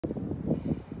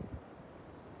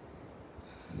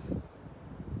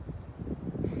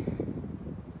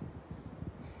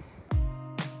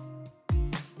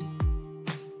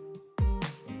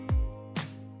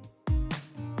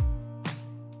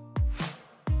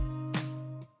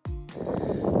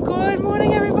Good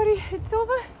morning, everybody. It's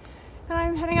Silva, and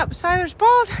I'm heading up Silers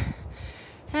Bald,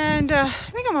 and I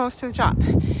think I'm almost to the top.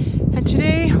 And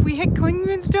today we hit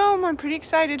Clingmans Dome. I'm pretty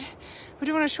excited. We're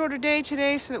doing a shorter day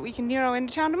today so that we can narrow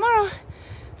into town tomorrow.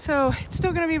 So it's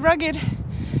still going to be rugged,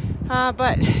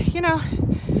 but you know,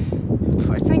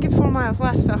 I think it's 4 miles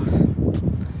less. So,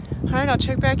 all right, I'll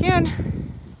check back in.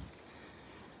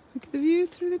 Look at the view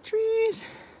through the trees.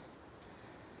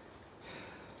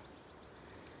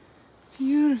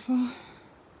 Beautiful.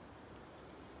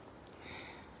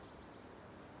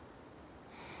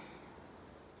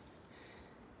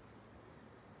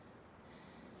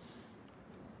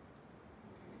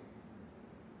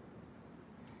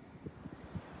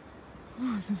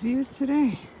 Oh, the views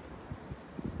today.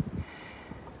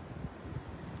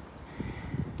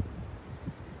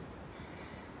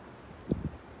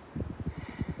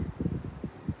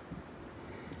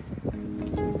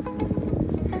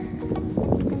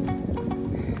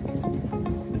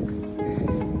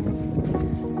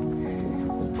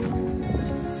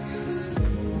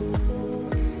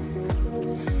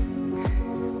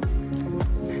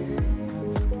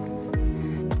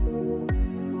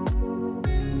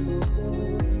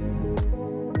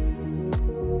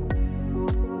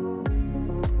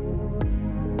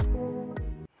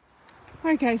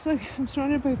 Alright guys, look, I'm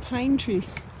surrounded by pine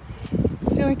trees.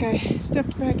 I feel like I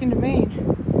stepped back into Maine.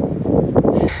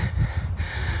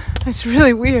 It's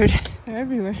really weird. They're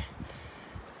everywhere.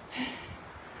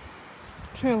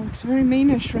 The trail looks very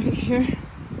Maine-ish right here.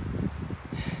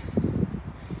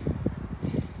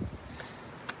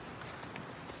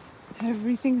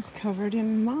 Everything's covered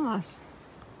in moss.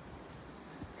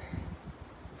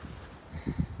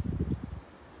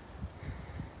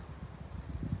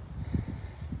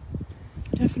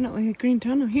 Definitely a green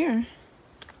tunnel here.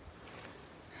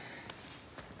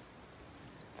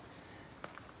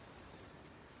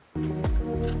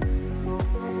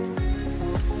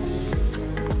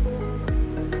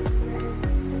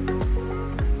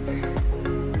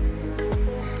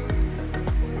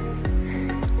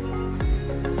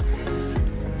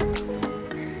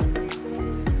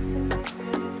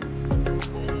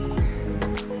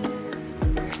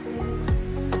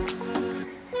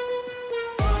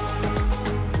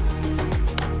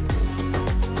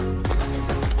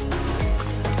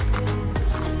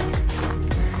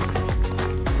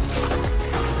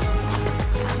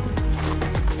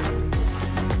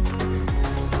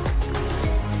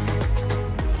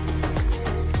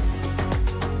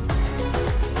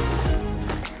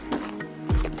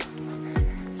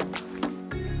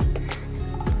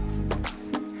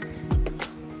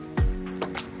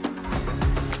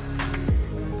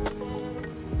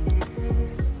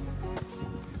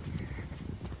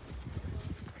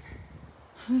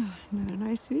 Another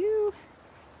nice view.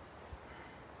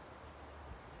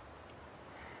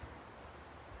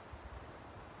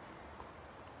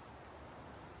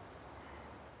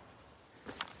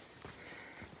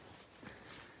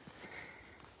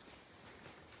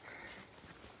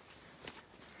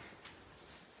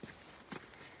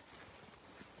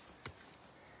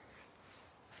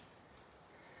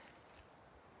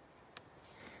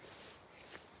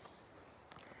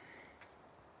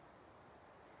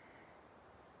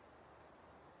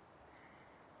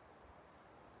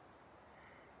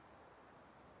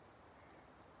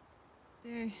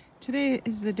 Today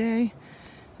is the day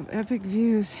of epic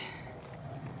views.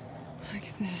 Look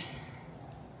at that.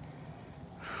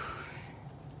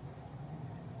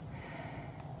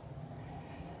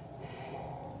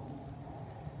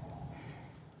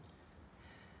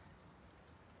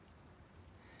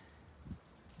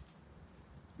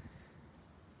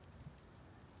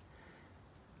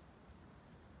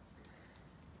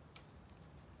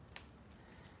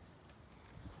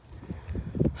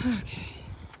 Okay.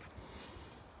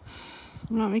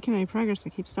 I'm not making any progress. I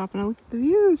keep stopping to look at the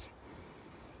views.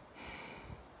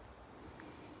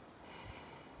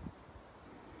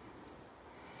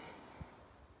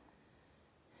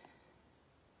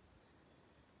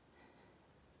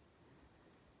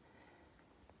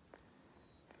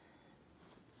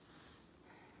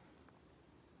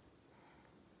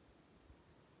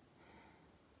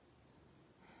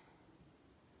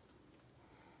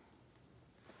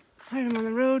 Alright, I'm on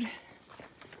the road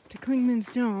to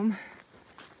Clingmans Dome.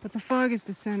 But the fog is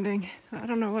descending, so I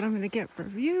don't know what I'm going to get for a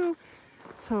view.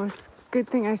 So it's a good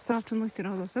thing I stopped and looked at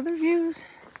all those other views.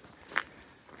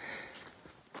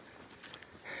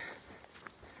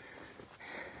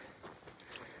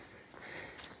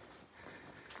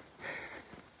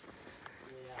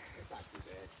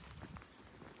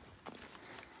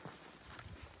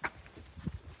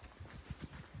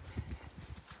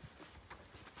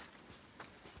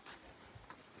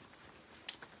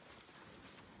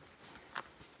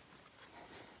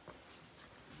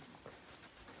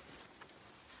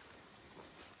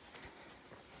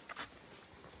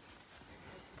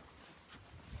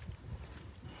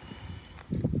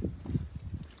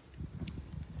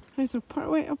 Okay, so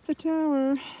partway up the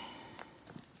tower.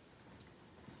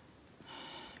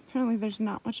 Apparently there's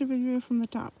not much of a view from the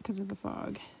top because of the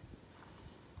fog.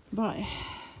 But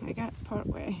I got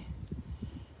partway.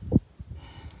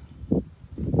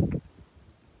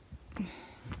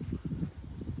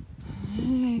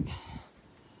 Alright.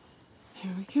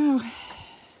 Here we go.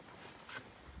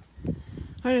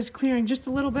 I'm just clearing just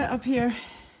a little bit up here.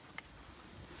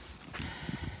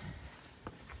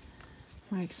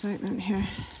 My excitement here.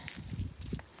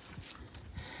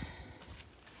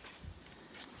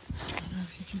 I don't know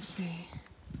if you can see.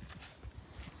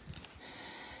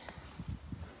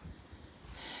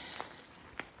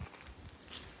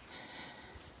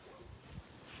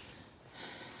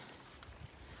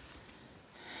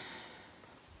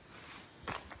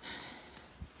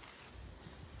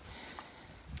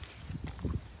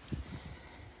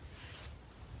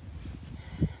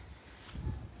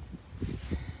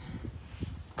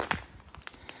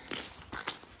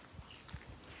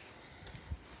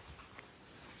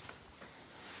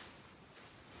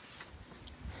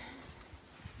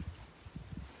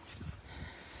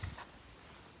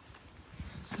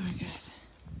 Sorry guys,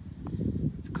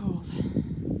 it's cold.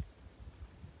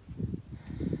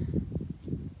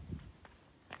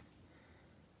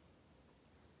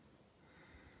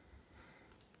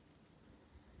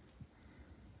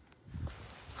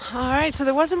 Alright, so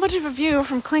there wasn't much of a view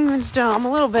from Clingmans Dome,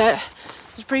 a little bit.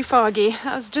 It was pretty foggy.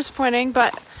 That was disappointing,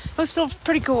 but it was still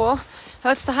pretty cool.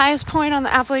 That's the highest point on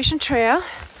the Appalachian Trail.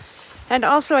 And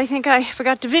also, I think I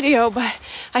forgot to video, but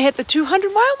I hit the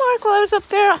 200-mile mark while I was up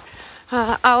there.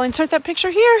 I'll insert that picture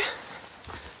here.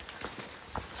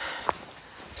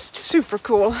 Super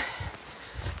cool.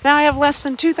 Now I have less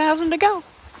than 2,000 to go.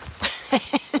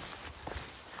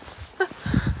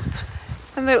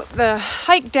 And the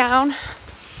hike down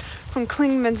from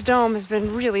Clingmans Dome has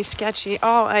been really sketchy,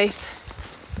 all ice.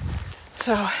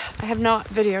 So I have not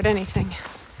videoed anything.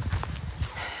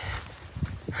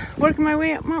 Working my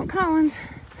way up Mount Collins.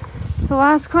 It's the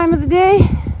last climb of the day.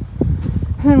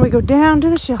 And then we go down to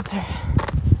the shelter.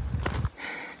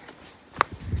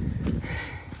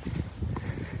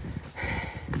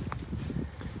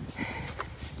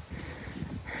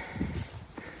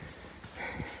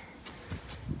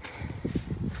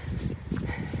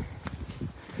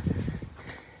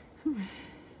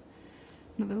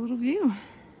 Another little view.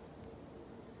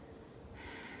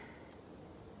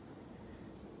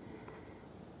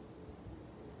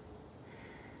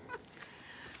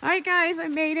 Alright guys, I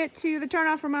made it to the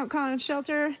turnoff for Mount Collins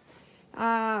Shelter.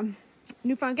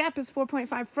 Newfound Gap is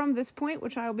 4.5 from this point,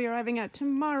 which I will be arriving at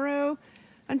tomorrow.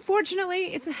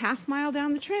 Unfortunately, it's a half-mile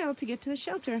down the trail to get to the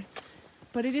shelter.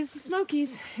 But it is the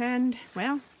Smokies, and,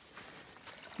 well,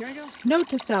 here I go. Note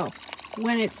to self,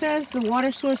 when it says the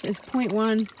water source is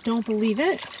 0.1, don't believe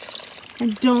it.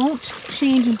 And don't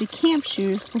change into camp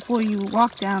shoes before you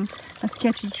walk down a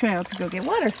sketchy trail to go get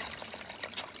water.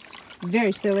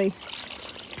 Very silly.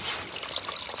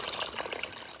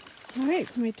 Alright,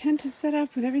 so my tent is set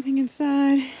up with everything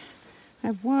inside. I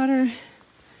have water.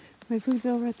 My food's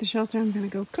over at the shelter. I'm going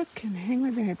to go cook and hang my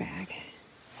berry bag.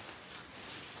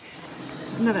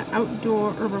 Another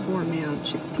outdoor herbivore meal.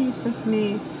 Chickpea,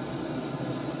 sesame.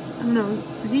 I don't know.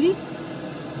 Ziti?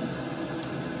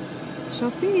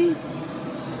 Shall see.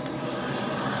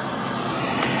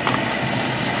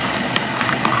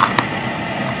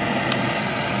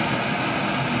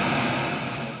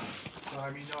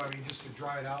 I mean, just to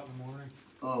dry it out in the morning.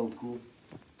 Oh, cool.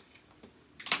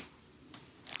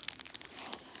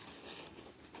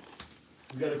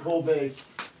 We got a coal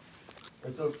base.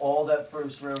 It took all that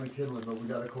first round of kindling, but we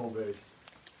got a coal base.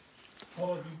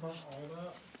 Oh, you burnt all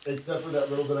that? Except for that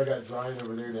little bit I got drying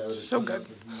over there now. So good.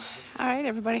 Alright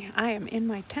everybody, I am in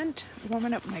my tent,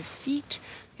 warming up my feet.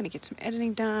 Gonna get some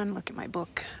editing done, look at my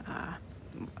book,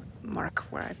 mark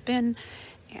where I've been.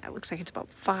 Yeah, it looks like it's about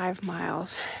 5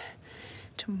 miles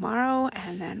tomorrow,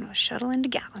 and then we'll shuttle into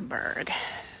Gatlinburg.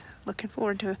 Looking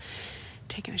forward to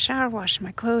taking a shower, washing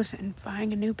my clothes, and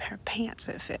buying a new pair of pants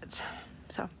that fits.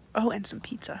 So, oh, and some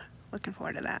pizza. Looking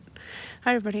forward to that. All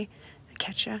right, everybody.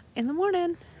 Catch ya in the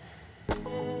morning.